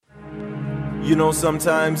You know,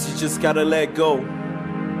 sometimes you just gotta let go.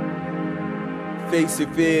 Face your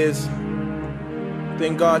fears.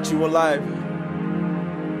 Thank God you alive.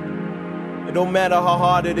 It don't matter how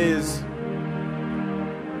hard it is.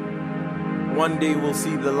 One day we'll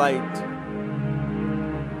see the light.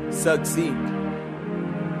 Succeed.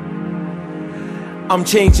 I'm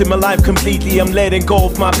changing my life completely, I'm letting go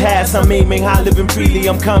of my past. I'm aiming high, living freely,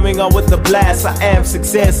 I'm coming out with a blast. I am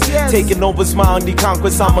success, taking over my only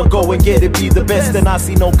conquest. I'ma go and get it, be the best, and I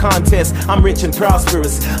see no contest. I'm rich and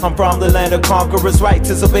prosperous, I'm from the land of conquerors.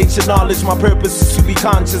 Righteous of ancient knowledge, my purpose is to be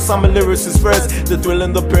conscious. I'm a lyricist first, the thrill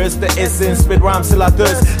and the burst, the essence. Spit rhymes till I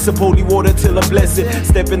thirst, sip holy water till I'm blessed.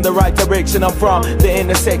 Step in the right direction, I'm from the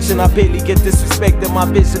intersection. I barely get disrespected, my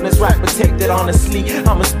vision is right protected. Honestly,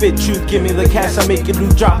 I'ma spit truth, give me the cash, I make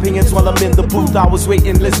loot, dropping it while I'm in the booth. I was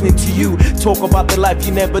waiting, listening to you talk about the life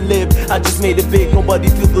you never lived. I just made it big, nobody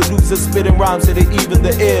feel the loser. Spitting rhymes that are even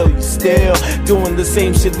the ill. You still doing the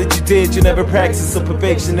same shit that you did. You never practiced the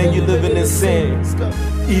perfection and you living in sin.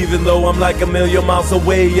 Even though I'm like a million miles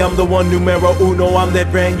away, I'm the one numero uno, I'm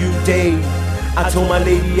that brand new day. I told my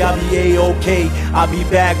lady I'll be A-okay, I'll be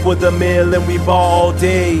back with a meal and we ball all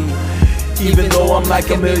day. Even though I'm like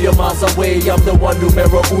a million miles away, I'm the one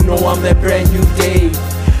numero uno, I'm that brand new day.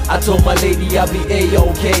 I told my lady I'll be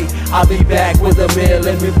A-okay, I'll be back with a meal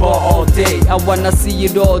and we ball all day. I wanna see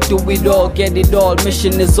it all, do it all, get it all.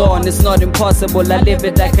 Mission is on, it's not impossible, I live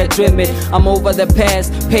it like I dream it. I'm over the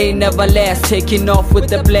past, pain never lasts. Taking off with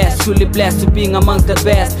the blast, truly blessed to being among the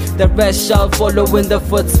best. The rest shall follow in the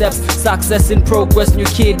footsteps. Success in progress, new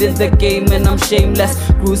kid in the game and I'm shameless.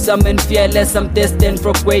 Gruesome and fearless, I'm destined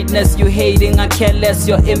for greatness. You hating, I care less,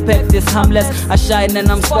 your impact is harmless. I shine and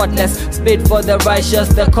I'm spotless, spit for the righteous,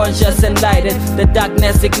 the conscious enlightened. The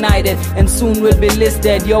darkness ignited and soon will be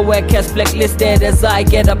listed. Your work has blacklisted as I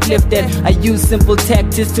get uplifted. I use simple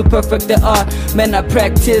tactics to perfect the art. Man, I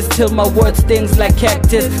practice till my words stings like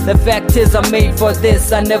cactus. The fact is I'm made for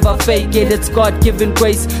this, I never fake it. It's God-given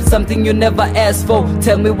grace, something you never asked for.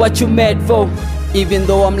 Tell me what you made for. Even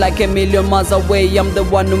though I'm like a million miles away, I'm the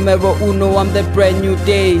one numero uno, I'm the brand new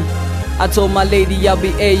day. I told my lady I'll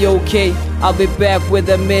be A-okay, I'll be back with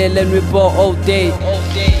a meal and we ball all day.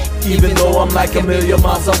 Even though I'm like a million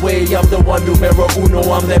miles away, I'm the one numero uno,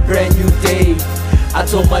 I'm that brand new day. I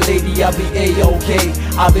told my lady I'll be A-okay,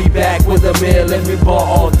 I'll be back with a meal and we ball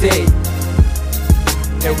all day.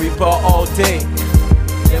 And we ball all day.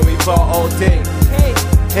 And we ball all day.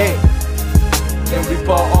 Hey. And we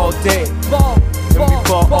ball all day. And we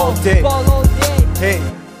ball all day.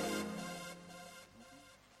 Hey.